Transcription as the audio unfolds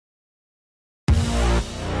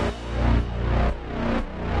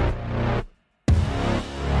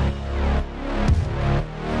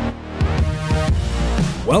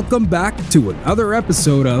Welcome back to another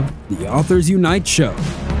episode of the Authors Unite Show.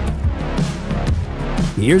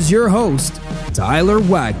 Here's your host, Tyler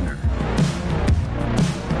Wagner.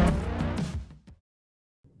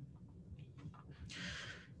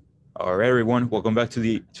 All right, everyone. Welcome back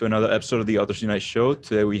to another episode of the Authors Unite Show.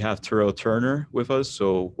 Today we have Terrell Turner with us.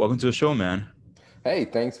 So welcome to the show, man. Hey,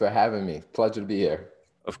 thanks for having me. Pleasure to be here.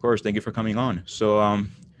 Of course. Thank you for coming on. So,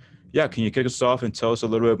 can you kick us off and tell us a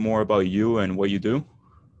little bit more about you and what you do?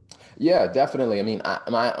 Yeah, definitely. I mean,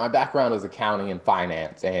 my background is accounting and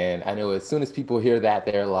finance. And I know as soon as people hear that,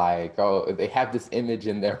 they're like, oh, they have this image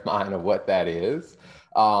in their mind of what that is.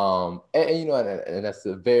 And that's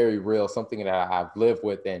a very real, something that I've lived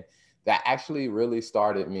with. And that actually really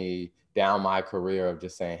started me down my career of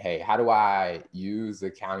just saying, hey, how do I use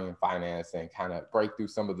accounting and finance and kind of break through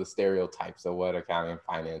some of the stereotypes of what accounting and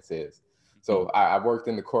finance is? So I worked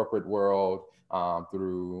in the corporate world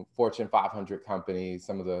through Fortune 500 companies,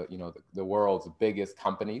 some of the world's biggest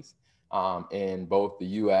companies in both the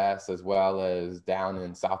US as well as down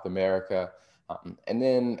in South America. And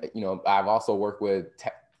then, I've also worked with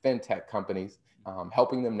fintech companies,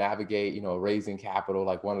 helping them navigate, raising capital.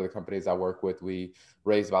 Like one of the companies I work with, we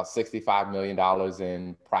raised about $65 million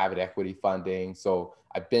in private equity funding. So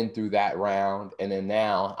I've been through that round. And then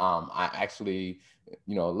now I actually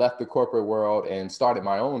left the corporate world and started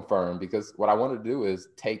my own firm, because what I want to do is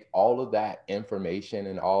take all of that information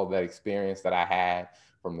and all of that experience that I had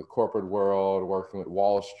from the corporate world, working with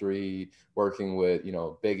Wall Street, working with,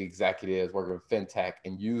 big executives, working with fintech,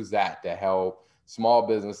 and use that to help small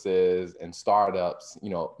businesses and startups,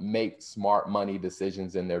 make smart money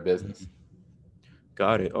decisions in their business.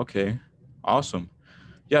 Got it. Okay. Awesome.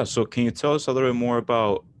 Yeah. So can you tell us a little bit more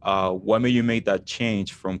about what made you make that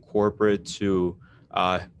change from corporate to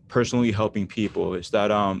personally helping people? Is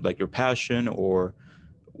that like your passion, or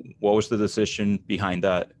what was the decision behind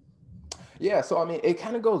that? Yeah, so I mean, it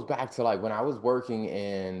kind of goes back to like when I was working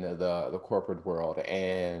in the corporate world,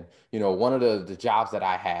 and one of the jobs that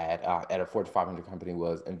I had at a Fortune 500 company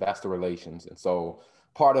was investor relations, and so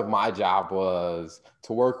part of my job was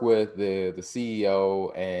to work with the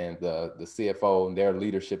CEO and the CFO and their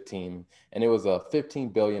leadership team, and it was a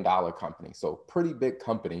 $15 billion company, so pretty big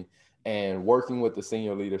company, and working with the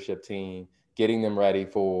senior leadership team, getting them ready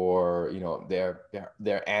for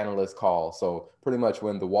their analyst call. So pretty much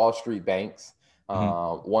when the Wall Street banks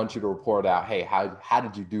want you to report out, hey, how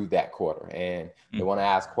did you do that quarter? And they want to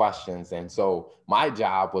ask questions. And so my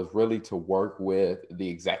job was really to work with the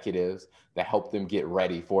executives that help them get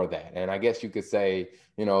ready for that. And I guess you could say,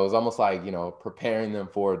 it was almost like, preparing them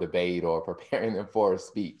for a debate or preparing them for a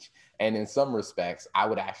speech. And in some respects, I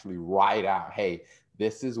would actually write out, hey,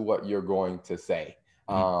 this is what you're going to say.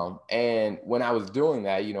 And when I was doing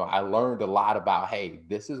that, I learned a lot about, hey,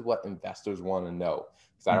 this is what investors want to know.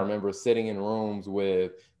 So I remember sitting in rooms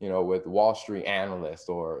with Wall Street analysts,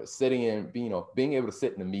 or sitting in, being able to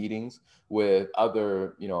sit in the meetings with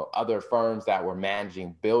other firms that were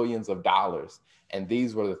managing billions of dollars. And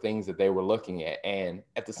these were the things that they were looking at. And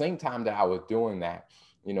at the same time that I was doing that,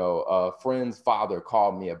 a friend's father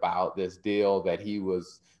called me about this deal that he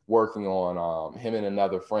was working on. Him and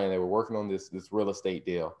another friend, they were working on this real estate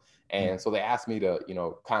deal. And so they asked me to,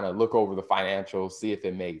 kind of look over the financials, see if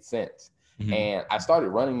it made sense. And I started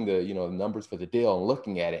running the numbers for the deal and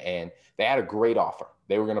looking at it, and they had a great offer.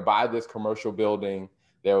 They were going to buy this commercial building.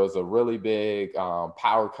 There was a really big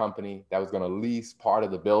power company that was going to lease part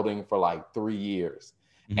of the building for like 3 years.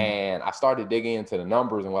 And I started digging into the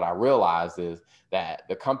numbers, and what I realized is that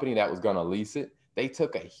the company that was going to lease it, they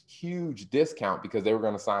took a huge discount because they were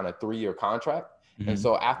going to sign a 3-year contract. And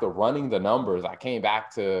so after running the numbers, I came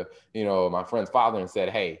back to, my friend's father and said,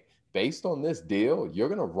 hey, based on this deal, you're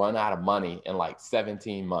going to run out of money in like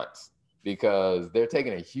 17 months because they're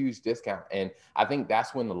taking a huge discount. And I think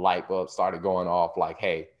that's when the light bulb started going off, like,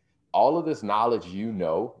 hey, all of this knowledge,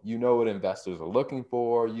 what investors are looking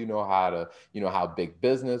for, how big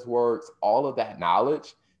business works, all of that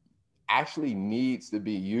knowledge actually needs to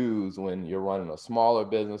be used when you're running a smaller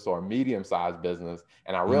business or a medium-sized business.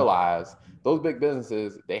 And I realized those big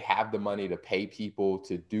businesses, they have the money to pay people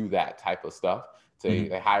to do that type of stuff.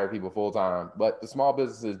 They hire people full-time, but the small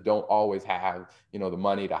businesses don't always have, the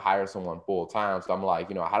money to hire someone full-time. So I'm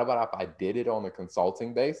like, how about if I did it on a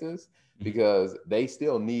consulting basis? Because they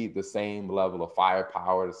still need the same level of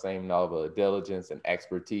firepower, the same level of diligence and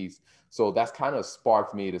expertise. So that's kind of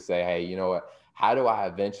sparked me to say, hey, you know what? How do I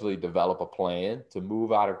eventually develop a plan to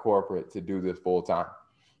move out of corporate to do this full time?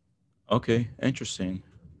 Okay, interesting.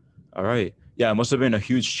 All right. Yeah, it must have been a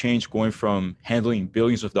huge change going from handling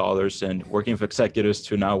billions of dollars and working with executives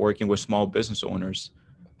to now working with small business owners.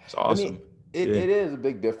 It's I mean, awesome. Yeah. It is a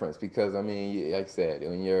big difference because I mean, like I said,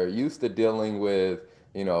 when you're used to dealing with,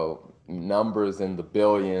 numbers in the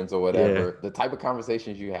billions or Yeah. whatever, the type of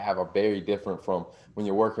conversations you have are very different from when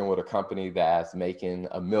you're working with a company that's making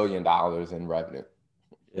 $1 million in revenue.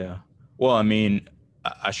 Yeah. Well, I mean,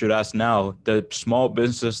 I should ask now, the small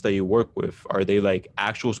businesses that you work with, are they like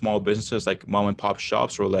actual small businesses like mom and pop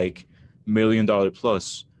shops or like $1 million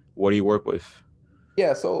plus? What do you work with?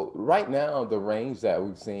 Yeah, so right now the range that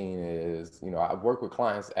we've seen is, I've worked with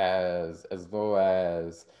clients as low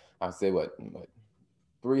as I'd say what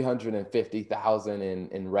 350,000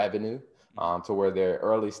 in revenue, to where they're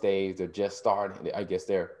early stage, they're just starting. I guess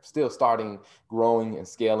they're still starting, growing and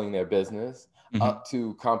scaling their business, Mm-hmm. up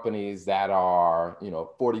to companies that are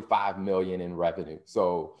 45 million in revenue.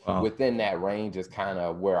 So Wow. within that range is kind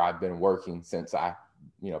of where I've been working since I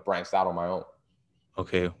branched out on my own.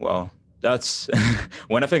 Okay. Well, that's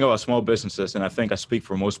when I think about small businesses, and I think I speak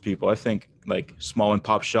for most people, I think like small and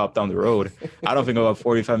pop shop down the road. I don't think about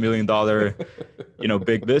 $45 million,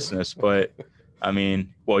 big business. But I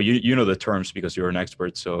mean, well, you know the terms because you're an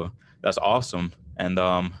expert, so that's awesome. And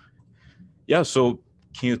yeah, so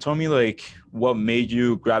can you tell me like what made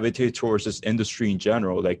you gravitate towards this industry in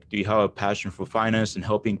general? Like, do you have a passion for finance and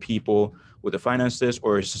helping people with the finances,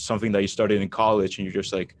 or is it something that you started in college and you're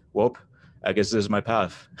just like, well, I guess this is my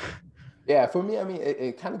path? Yeah, for me, I mean,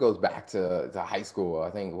 it kind of goes back to high school. I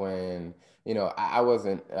think when, I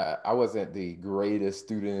wasn't the greatest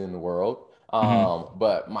student in the world. Hmm.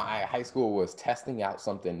 But my high school was testing out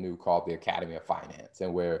something new called the Academy of Finance,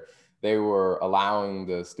 and where they were allowing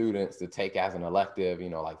the students to take as an elective,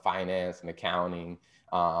 like finance and accounting.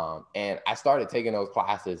 And I started taking those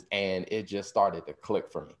classes, and it just started to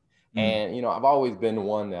click for me. And, I've always been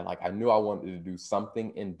one that like I knew I wanted to do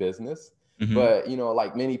something in business. Hmm. But,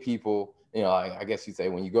 like many people, I guess you say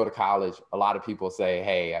when you go to college, a lot of people say,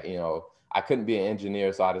 hey, I couldn't be an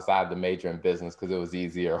engineer, so I decided to major in business because it was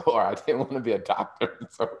easier, or I didn't want to be a doctor.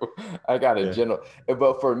 So I got a Yeah. general.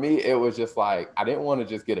 But for me, it was just like, I didn't want to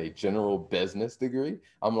just get a general business degree.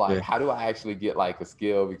 I'm like, Yeah. how do I actually get like a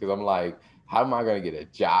skill? Because I'm like, how am I going to get a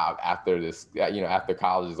job after this, after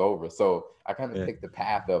college is over? So I kind of Yeah. take the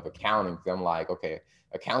path of accounting because I'm like, okay,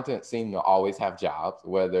 accountants seem to always have jobs,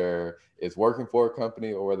 whether it's working for a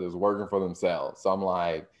company or whether it's working for themselves. So I'm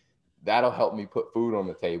like, that'll help me put food on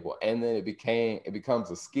the table. And then it becomes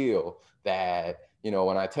a skill that,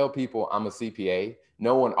 when I tell people I'm a CPA,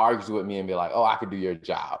 no one argues with me and be like, oh, I could do your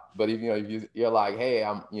job. But if you're like, hey,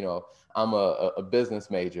 I'm a business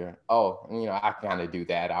major. Oh, I kind of do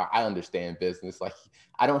that. I understand business. Like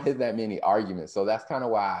I don't hit that many arguments. So that's kind of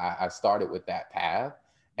why I started with that path.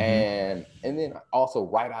 Hmm. And then also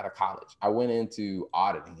right out of college, I went into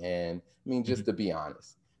auditing. And I mean, just to be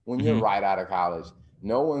honest, when you're Hmm. right out of college,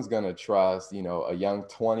 no one's going to trust, a young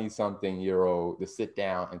 20 something year old to sit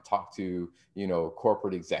down and talk to,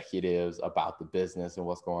 corporate executives about the business and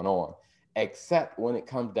what's going on, except when it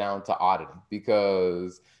comes down to auditing.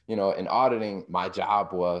 Because, in auditing, my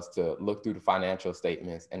job was to look through the financial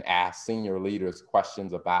statements and ask senior leaders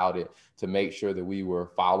questions about it to make sure that we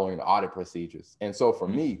were following the audit procedures. And so for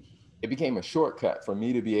me, it became a shortcut for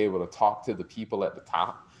me to be able to talk to the people at the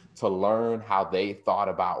top to learn how they thought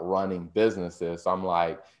about running businesses. So I'm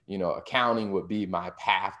like, accounting would be my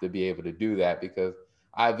path to be able to do that because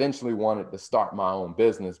I eventually wanted to start my own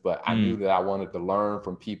business, but I knew Mm. that I wanted to learn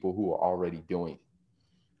from people who are already doing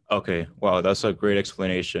it. Okay. Wow, that's a great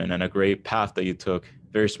explanation and a great path that you took.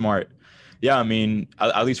 Very smart. Yeah, I mean,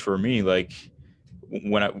 at least for me, like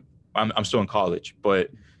when I'm still in college, but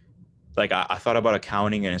like I thought about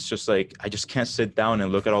accounting and it's just like I just can't sit down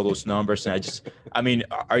and look at all those numbers and I mean,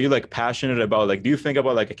 are you like passionate about like do you think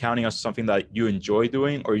about like accounting as something that you enjoy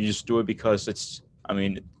doing or you just do it because I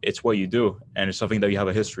mean it's what you do and it's something that you have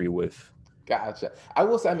a history with? Gotcha. I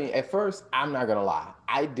will say, I mean, at first, I'm not gonna lie,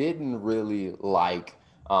 I didn't really like,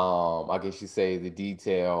 I guess you say the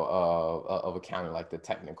detail of accounting, like the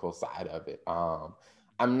technical side of it.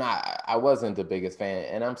 I wasn't the biggest fan,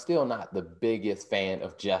 and I'm still not the biggest fan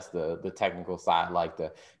of just the technical side, like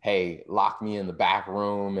the, hey, lock me in the back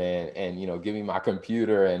room and give me my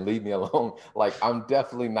computer and leave me alone. Like I'm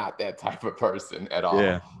definitely not that type of person at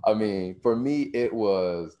Yeah. all. I mean, for me, it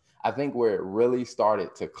was. I think where it really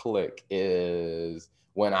started to click is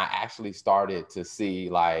when I actually started to see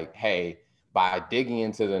like, hey, by digging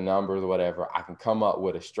into the numbers or whatever, I can come up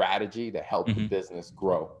with a strategy to help the Hmm. business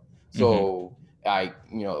grow. Hmm. So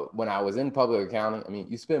when I was in public accounting, I mean,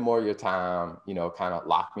 you spend more of your time, kind of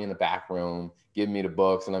lock me in the back room, give me the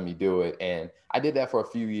books and let me do it. And I did that for a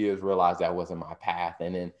few years, realized that wasn't my path.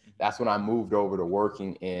 And then that's when I moved over to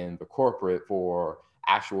working in the corporate for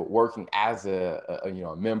actual working as a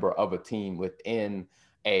member of a team within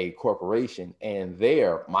a corporation. And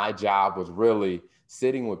there, my job was really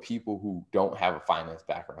sitting with people who don't have a finance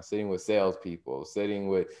background, sitting with salespeople, sitting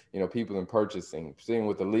with, people in purchasing, sitting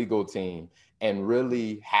with the legal team, and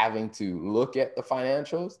really having to look at the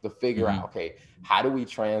financials to figure out, okay, how do we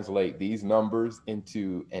translate these numbers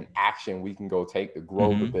into an action we can go take to grow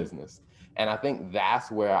the business? And I think that's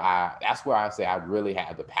where I say I really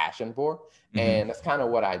had the passion for. And that's kind of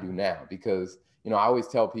what I do now, because, I always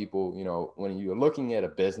tell people, when you're looking at a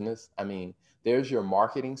business, I mean, there's your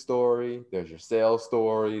marketing story, there's your sales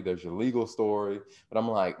story, there's your legal story. But I'm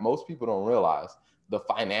like, most people don't realize the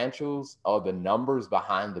financials or the numbers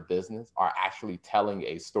behind the business are actually telling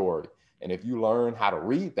a story. And if you learn how to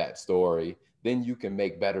read that story, then you can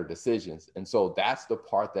make better decisions. And so that's the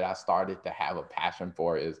part that I started to have a passion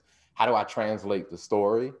for, is how do I translate the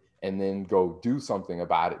story and then go do something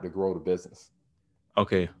about it to grow the business?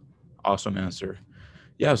 Okay. Awesome answer.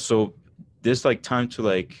 Yeah. So this like time to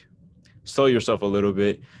like sell yourself a little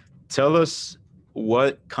bit. Tell us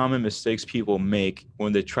what common mistakes people make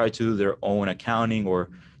when they try to do their own accounting or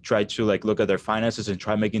try to like look at their finances and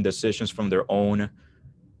try making decisions from their own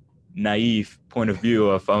naive point of view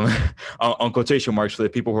of on quotation marks for the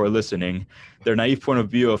people who are listening, their naive point of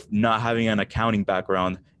view of not having an accounting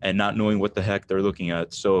background and not knowing what the heck they're looking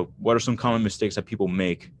at. So what are some common mistakes that people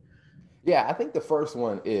make? Yeah, I think the first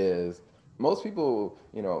one is most people,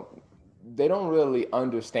 they don't really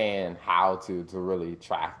understand how to really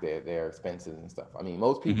track their expenses and stuff. I mean,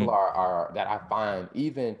 most people are that I find,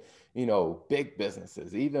 even, big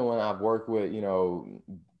businesses, even when I've worked with,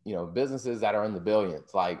 businesses that are in the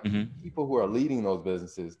billions, like people who are leading those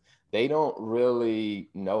businesses, they don't really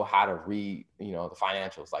know how to read, the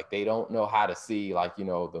financials. Like, they don't know how to see, like,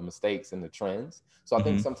 the mistakes and the trends. So I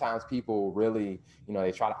think sometimes people really,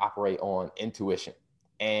 they try to operate on intuition.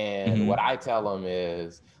 And what I tell them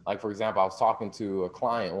is, like, for example, I was talking to a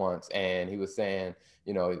client once, and he was saying,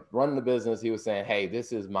 running the business, he was saying, hey,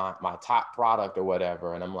 this is my top product or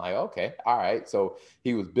whatever. And I'm like, okay, all right. So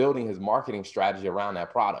he was building his marketing strategy around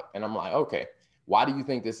that product. And I'm like, okay, why do you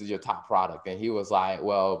think this is your top product? And he was like,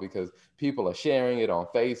 well, because people are sharing it on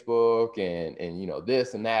Facebook and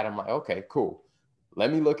this and that. I'm like, okay, cool.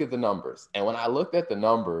 Let me look at the numbers. And when I looked at the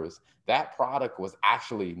numbers, that product was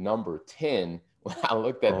actually number 10 when I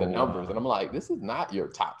looked at the numbers. And I'm like, this is not your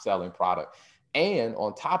top selling product. And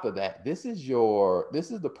on top of that, this is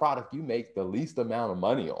the product you make the least amount of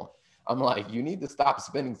money on. I'm like, you need to stop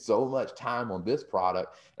spending so much time on this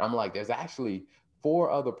product. And I'm like, there's actually 4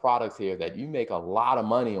 other products here that you make a lot of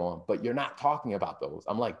money on, but you're not talking about those.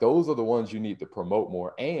 I'm like, those are the ones you need to promote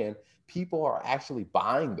more. And people are actually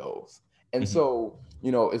buying those. And so,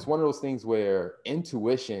 it's one of those things where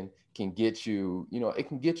intuition can get you, it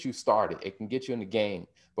can get you started. It can get you in the game.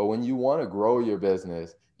 But when you want to grow your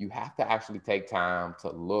business, you have to actually take time to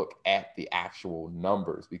look at the actual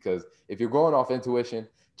numbers, because if you're going off intuition,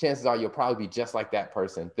 chances are you'll probably be just like that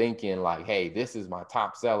person, thinking like, hey, this is my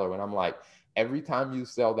top seller. And I'm like, every time you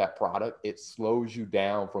sell that product, it slows you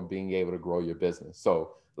down from being able to grow your business.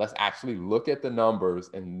 So let's actually look at the numbers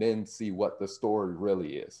and then see what the story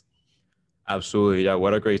really is. Absolutely. Yeah.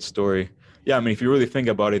 What a great story. Yeah. I mean, if you really think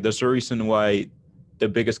about it, there's a reason why the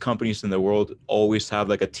biggest companies in the world always have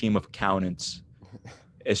like a team of accountants.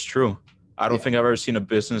 It's true. I don't think I've ever seen a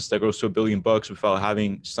business that grows to $1 billion without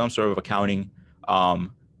having some sort of accounting,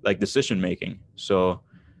 like decision making. So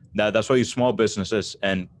that's why these small businesses,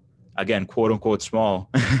 and again, quote unquote small,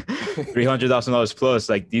 $300,000 plus,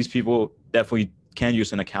 like these people definitely can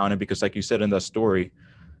use an accountant, because like you said in that story,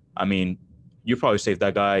 I mean, you probably saved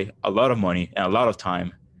that guy a lot of money and a lot of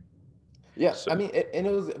time. Yeah, So, I mean, and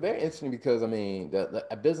it was very interesting because, I mean, the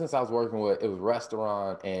business I was working with, it was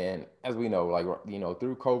restaurant, and as we know, like,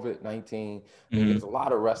 through COVID-19, I mean, there's a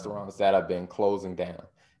lot of restaurants that have been closing down.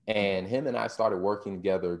 And him and I started working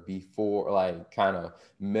together before, like, kind of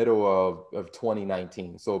middle of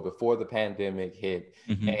 2019, so before the pandemic hit,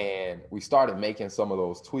 and we started making some of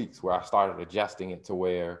those tweaks where I started adjusting it to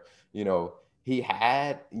where, he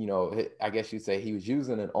had, I guess you'd say he was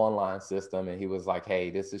using an online system, and he was like,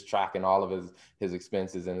 hey, this is tracking all of his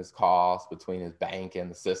expenses and his costs between his bank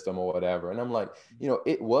and the system or whatever. And I'm like,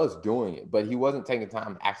 it was doing it, but he wasn't taking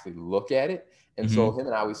time to actually look at it. And so him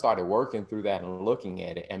and I, we started working through that and looking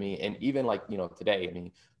at it. I mean, and even like, today, I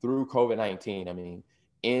mean, through COVID-19, I mean,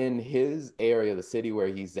 in his area, the city where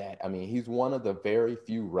he's at, I mean, he's one of the very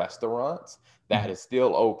few restaurants that is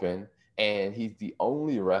still open. And he's the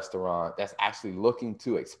only restaurant that's actually looking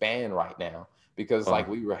to expand right now, because like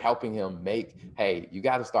we were helping him make, hey, you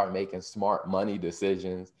got to start making smart money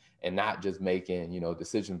decisions. and not just making,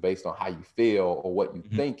 decisions based on how you feel or what you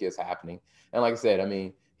think is happening. And like I said, I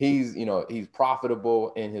mean, he's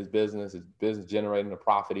profitable in his business generating a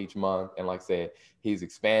profit each month. And like I said, he's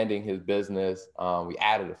expanding his business. We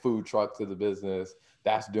added a food truck to the business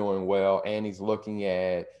that's doing well. And he's looking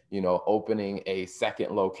at, opening a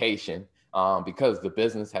second location because the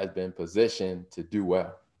business has been positioned to do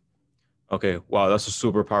well. Okay. Wow. That's a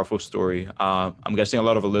super powerful story. I'm guessing a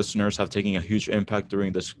lot of the listeners have taken a huge impact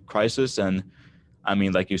during this crisis. And I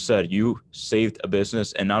mean, like you said, you saved a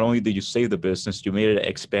business, and not only did you save the business, you made it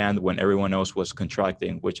expand when everyone else was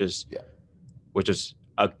contracting, which is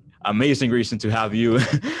an amazing reason to have you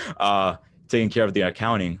taking care of the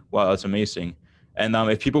accounting. Wow, that's amazing. And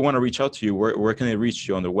if people want to reach out to you, where can they reach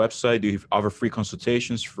you? On the website? Do you offer free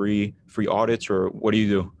consultations, free audits, or what do you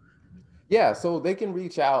do? Yeah, so they can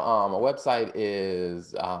reach out. My website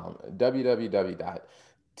is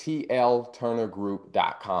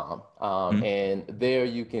www.tlturnergroup.com. And there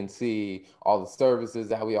you can see all the services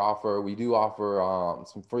that we offer. We do offer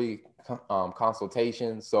some free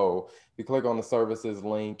consultations. So you click on the services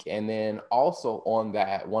link. And then also on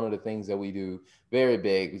that, one of the things that we do very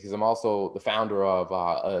big, because I'm also the founder of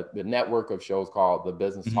the network of shows called the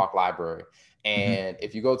Business Talk Library. And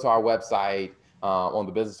if you go to our website, on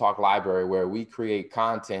the Business Talk Library, where we create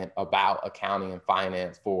content about accounting and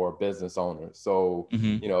finance for business owners. So,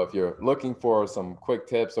 if you're looking for some quick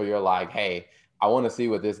tips, or you're like, hey, I want to see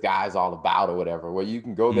what this guy's all about or whatever, well, you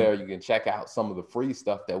can go there, you can check out some of the free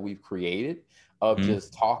stuff that we've created of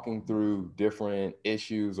just talking through different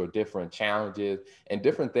issues or different challenges and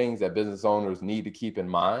different things that business owners need to keep in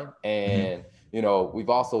mind. And, we've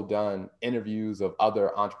also done interviews of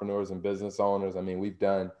other entrepreneurs and business owners. I mean, we've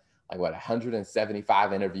done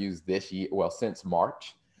 175 interviews this year, since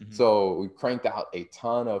March. So we've cranked out a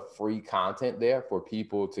ton of free content there for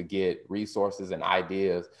people to get resources and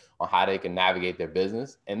ideas on how they can navigate their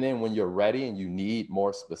business. And then when you're ready and you need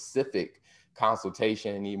more specific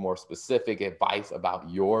consultation, need more specific advice about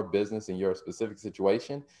your business and your specific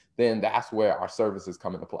situation, then that's where our services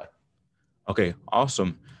come into play. Okay,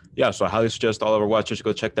 awesome. Yeah, so I highly suggest all of our watchers to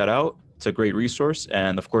go check that out. It's a great resource.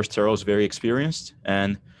 And of course, Terrell is very experienced.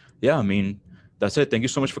 And yeah, I mean, that's it. Thank you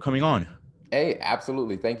so much for coming on. Hey,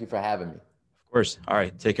 absolutely. Thank you for having me. Of course. All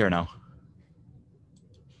right. Take care now.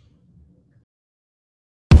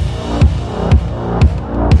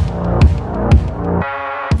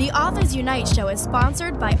 The Authors Unite show is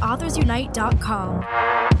sponsored by AuthorsUnite.com,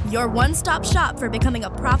 your one-stop shop for becoming a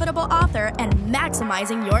profitable author and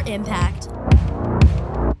maximizing your impact.